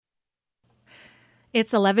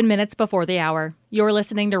It's 11 minutes before the hour. You're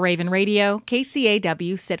listening to Raven Radio,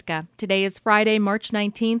 KCAW Sitka. Today is Friday, March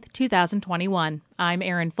 19th, 2021. I'm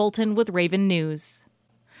Erin Fulton with Raven News.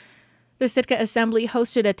 The Sitka Assembly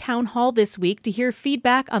hosted a town hall this week to hear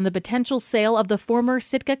feedback on the potential sale of the former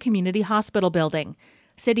Sitka Community Hospital building.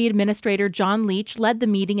 City Administrator John Leach led the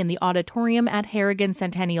meeting in the auditorium at Harrigan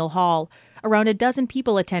Centennial Hall. Around a dozen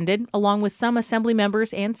people attended, along with some Assembly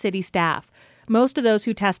members and city staff. Most of those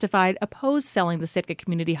who testified opposed selling the Sitka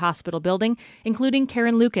Community Hospital building, including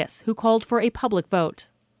Karen Lucas, who called for a public vote.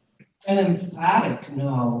 An emphatic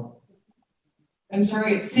no. I'm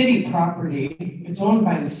sorry, it's city property. It's owned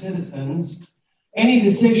by the citizens. Any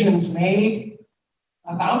decisions made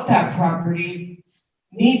about that property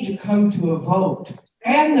need to come to a vote.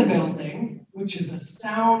 And the building, which is a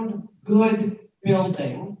sound, good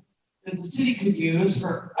building that the city could use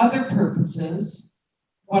for other purposes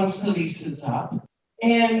once the lease is up.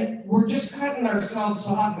 And we're just cutting ourselves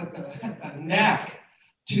off at the neck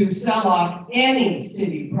to sell off any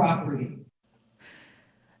city property.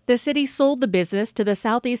 The city sold the business to the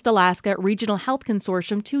Southeast Alaska Regional Health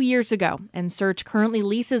Consortium 2 years ago, and Search currently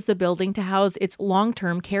leases the building to house its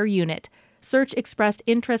long-term care unit. Search expressed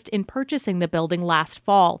interest in purchasing the building last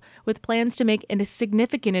fall, with plans to make a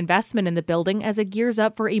significant investment in the building as it gears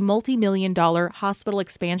up for a multi-million-dollar hospital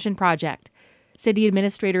expansion project. City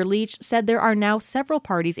Administrator Leach said there are now several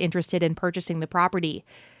parties interested in purchasing the property.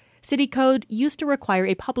 City code used to require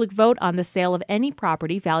a public vote on the sale of any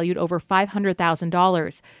property valued over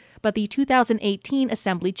 $500,000, but the 2018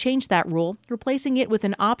 Assembly changed that rule, replacing it with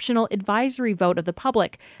an optional advisory vote of the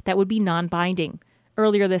public that would be non-binding.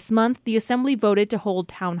 Earlier this month, the Assembly voted to hold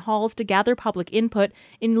town halls to gather public input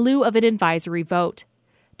in lieu of an advisory vote.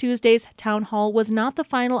 Tuesday's town hall was not the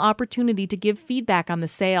final opportunity to give feedback on the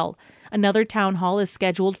sale. Another town hall is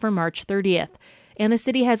scheduled for March 30th. And the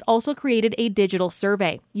city has also created a digital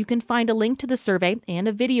survey. You can find a link to the survey and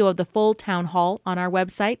a video of the full town hall on our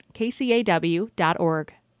website,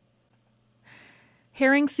 kcaw.org.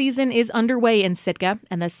 Herring season is underway in Sitka,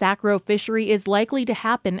 and the Sackrow fishery is likely to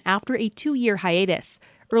happen after a 2-year hiatus.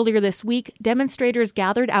 Earlier this week, demonstrators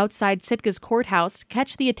gathered outside Sitka's courthouse to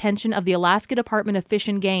catch the attention of the Alaska Department of Fish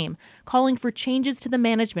and Game, calling for changes to the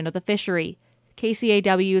management of the fishery.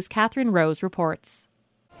 KCAW's Catherine Rose reports.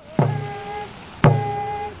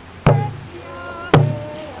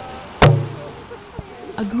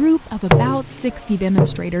 A group of about 60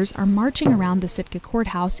 demonstrators are marching around the Sitka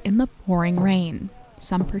courthouse in the pouring rain.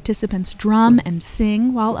 Some participants drum and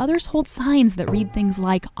sing, while others hold signs that read things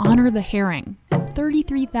like, "Honor the herring," and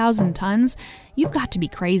 33,000 tons, "You've got to be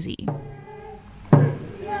crazy."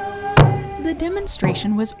 The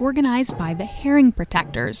demonstration was organized by the Herring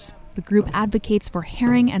Protectors. The group advocates for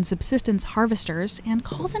herring and subsistence harvesters and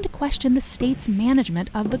calls into question the state's management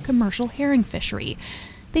of the commercial herring fishery.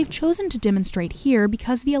 They've chosen to demonstrate here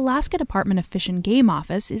because the Alaska Department of Fish and Game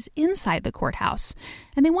office is inside the courthouse,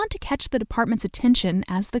 and they want to catch the department's attention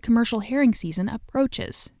as the commercial herring season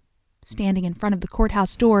approaches. Standing in front of the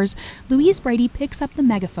courthouse doors, Louise Brady picks up the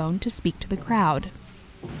megaphone to speak to the crowd.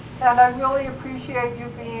 And I really appreciate you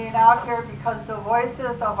being out here because the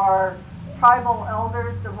voices of our tribal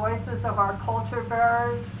elders, the voices of our culture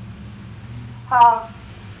bearers have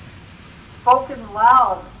spoken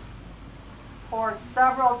loud for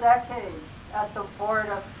several decades at the Board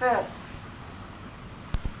of Fish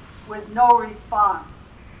with no response,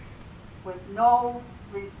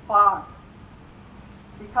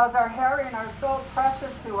 because our herring are so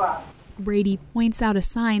precious to us. Brady points out a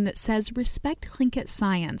sign that says, "Respect Tlingit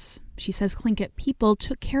science." She says Tlingit people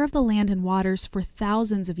took care of the land and waters for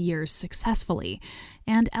thousands of years successfully,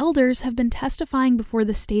 and elders have been testifying before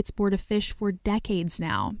the state's Board of Fish for decades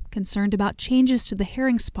now, concerned about changes to the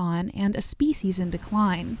herring spawn and a species in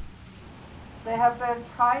decline. They have been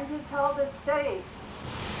trying to tell the state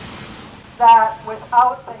that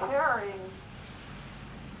without the herring,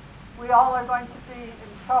 we all are going to be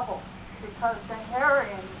in trouble, because the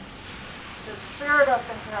herring, the spirit of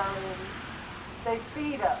the herring, they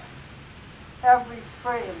feed us every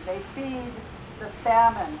spring. They feed the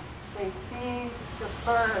salmon, they feed the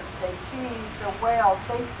birds, they feed the whales,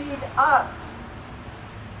 they feed us.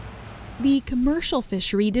 The commercial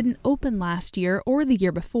fishery didn't open last year or the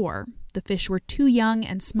year before. The fish were too young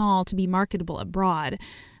and small to be marketable abroad.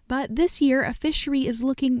 But this year, a fishery is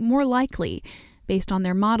looking more likely. Based on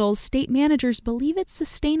their models, state managers believe it's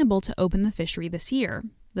sustainable to open the fishery this year.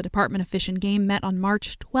 The Department of Fish and Game met on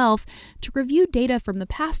March 12th to review data from the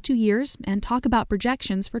past 2 years and talk about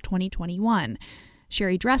projections for 2021.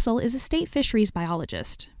 Sherry Dressel is a state fisheries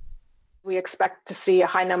biologist. We expect to see a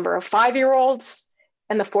high number of 5-year-olds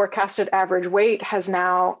And the forecasted average weight has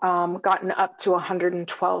now gotten up to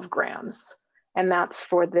 112 grams. And that's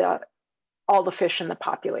for all the fish in the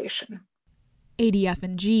population.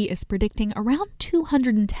 ADF&G is predicting around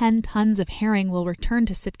 210 tons of herring will return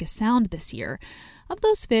to Sitka Sound this year. Of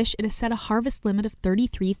those fish, it has set a harvest limit of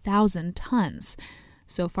 33,000 tons.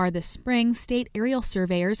 So far this spring, state aerial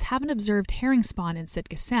surveyors haven't observed herring spawn in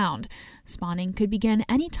Sitka Sound. Spawning could begin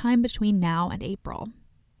any time between now and April.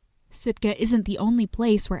 Sitka isn't the only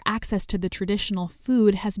place where access to the traditional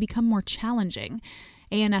food has become more challenging.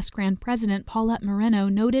 ANS Grand President Paulette Moreno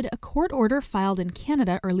noted a court order filed in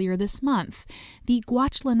Canada earlier this month. The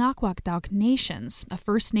Gwach'lanakwakdawk Nations, a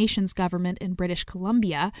First Nations government in British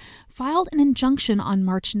Columbia, filed an injunction on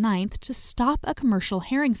March 9th to stop a commercial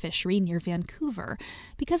herring fishery near Vancouver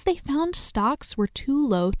because they found stocks were too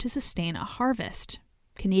low to sustain a harvest.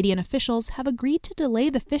 Canadian officials have agreed to delay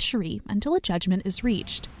the fishery until a judgment is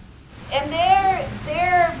reached. And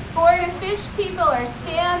their Board of Fish people are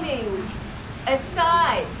standing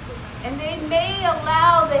aside, and they may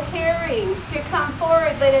allow the herring to come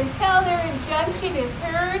forward, but until their injunction is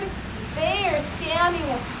heard, they are standing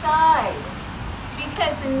aside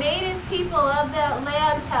because the native people of that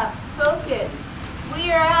land have spoken.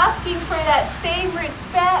 We are asking for that same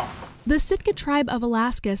respect. The Sitka Tribe of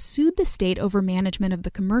Alaska sued the state over management of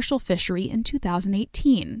the commercial fishery in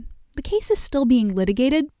 2018. The case is still being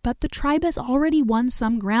litigated, but the tribe has already won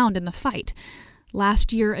some ground in the fight.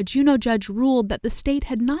 Last year, a Juneau judge ruled that the state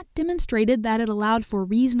had not demonstrated that it allowed for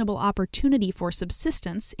reasonable opportunity for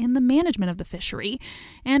subsistence in the management of the fishery,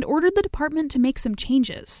 and ordered the department to make some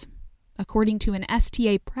changes. According to an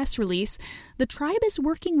STA press release, the tribe is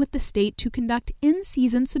working with the state to conduct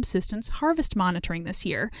in-season subsistence harvest monitoring this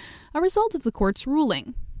year, a result of the court's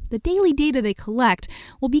ruling. The daily data they collect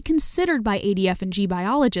will be considered by ADF&G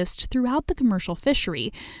biologists throughout the commercial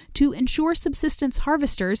fishery to ensure subsistence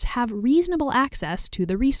harvesters have reasonable access to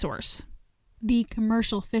the resource. The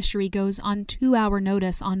commercial fishery goes on 2-hour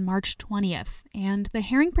notice on March 20th, and the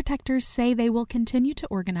herring protectors say they will continue to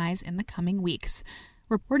organize in the coming weeks.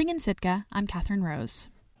 Reporting in Sitka, I'm Catherine Rose.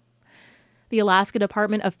 The Alaska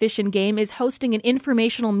Department of Fish and Game is hosting an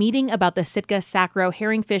informational meeting about the Sitka-Sacro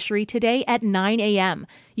herring fishery today at 9 a.m.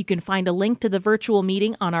 You can find a link to the virtual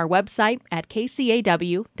meeting on our website at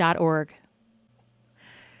kcaw.org.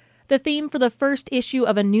 The theme for the first issue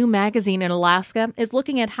of a new magazine in Alaska is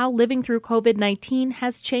looking at how living through COVID-19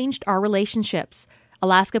 has changed our relationships.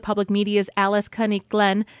 Alaska Public Media's Alice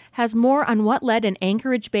Koenig-Glenn has more on what led an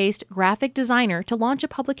Anchorage-based graphic designer to launch a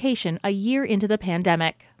publication a year into the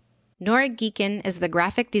pandemic. Nora Geekin is the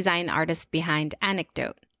graphic design artist behind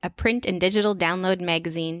Anecdote, a print and digital download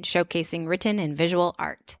magazine showcasing written and visual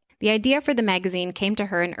art. The idea for the magazine came to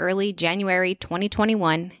her in early January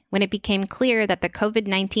 2021 when it became clear that the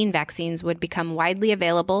COVID-19 vaccines would become widely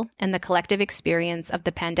available and the collective experience of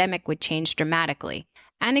the pandemic would change dramatically.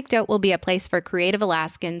 Anecdote will be a place for creative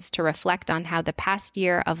Alaskans to reflect on how the past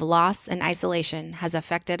year of loss and isolation has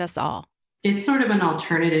affected us all. It's sort of an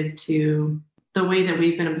alternative to the way that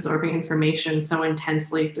we've been absorbing information so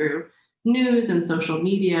intensely through news and social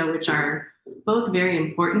media, which are both very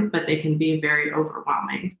important, but they can be very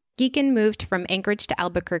overwhelming. Geekin moved from Anchorage to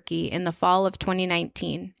Albuquerque in the fall of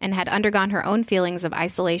 2019 and had undergone her own feelings of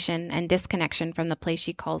isolation and disconnection from the place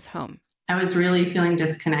she calls home. I was really feeling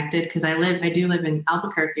disconnected because I do live in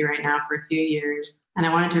Albuquerque right now for a few years, and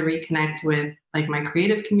I wanted to reconnect with my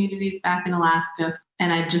creative communities back in Alaska.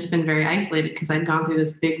 And I'd just been very isolated because I'd gone through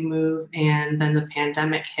this big move and then the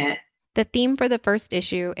pandemic hit. The theme for the first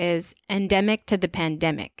issue is Endemic to the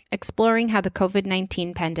Pandemic, exploring how the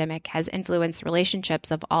COVID-19 pandemic has influenced relationships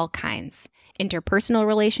of all kinds, interpersonal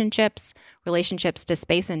relationships, relationships to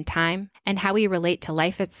space and time, and how we relate to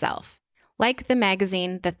life itself. Like the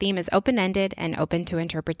magazine, the theme is open-ended and open to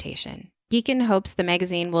interpretation. Geekin hopes the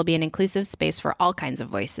magazine will be an inclusive space for all kinds of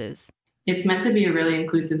voices. It's meant to be a really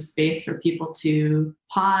inclusive space for people to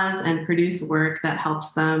pause and produce work that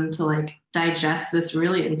helps them to digest this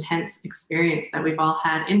really intense experience that we've all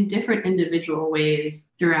had in different individual ways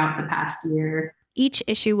throughout the past year. Each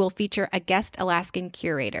issue will feature a guest Alaskan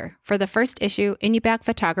curator. For the first issue, Inupiaq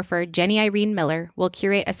photographer Jenny Irene Miller will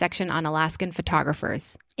curate a section on Alaskan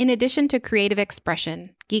photographers. In addition to creative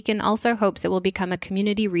expression, Geekin also hopes it will become a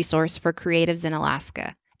community resource for creatives in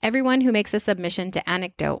Alaska. Everyone who makes a submission to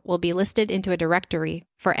Anecdote will be listed into a directory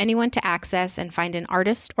for anyone to access and find an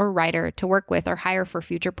artist or writer to work with or hire for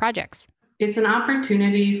future projects. It's an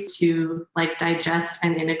opportunity to digest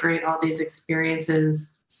and integrate all these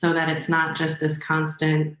experiences so that it's not just this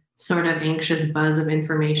constant sort of anxious buzz of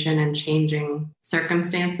information and changing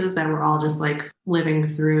circumstances that we're all just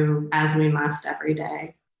living through as we must every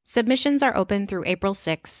day. Submissions are open through April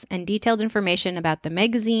 6, and detailed information about the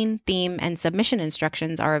magazine, theme, and submission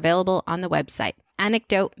instructions are available on the website,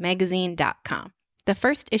 anecdotemagazine.com. The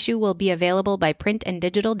first issue will be available by print and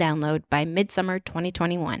digital download by midsummer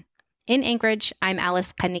 2021. In Anchorage, I'm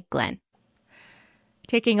Alice Kanik-Glenn.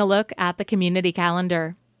 Taking a look at the community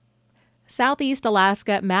calendar. Southeast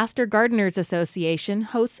Alaska Master Gardeners Association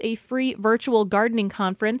hosts a free virtual gardening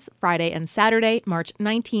conference Friday and Saturday, March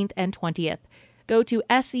 19th and 20th. Go to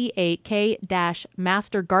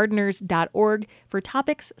seak-mastergardeners.org for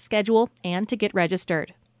topics, schedule, and to get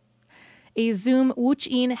registered. A Zoom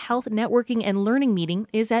Wuch'in Health Networking and Learning meeting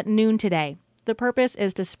is at noon today. The purpose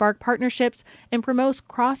is to spark partnerships and promote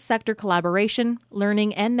cross-sector collaboration,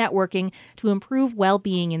 learning, and networking to improve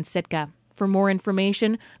well-being in Sitka. For more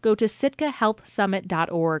information, go to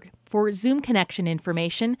sitkahealthsummit.org. For Zoom connection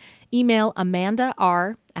information, email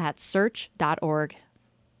amanda.r@search.org.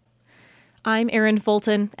 I'm Erin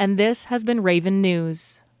Fulton, and this has been Raven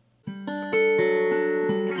News.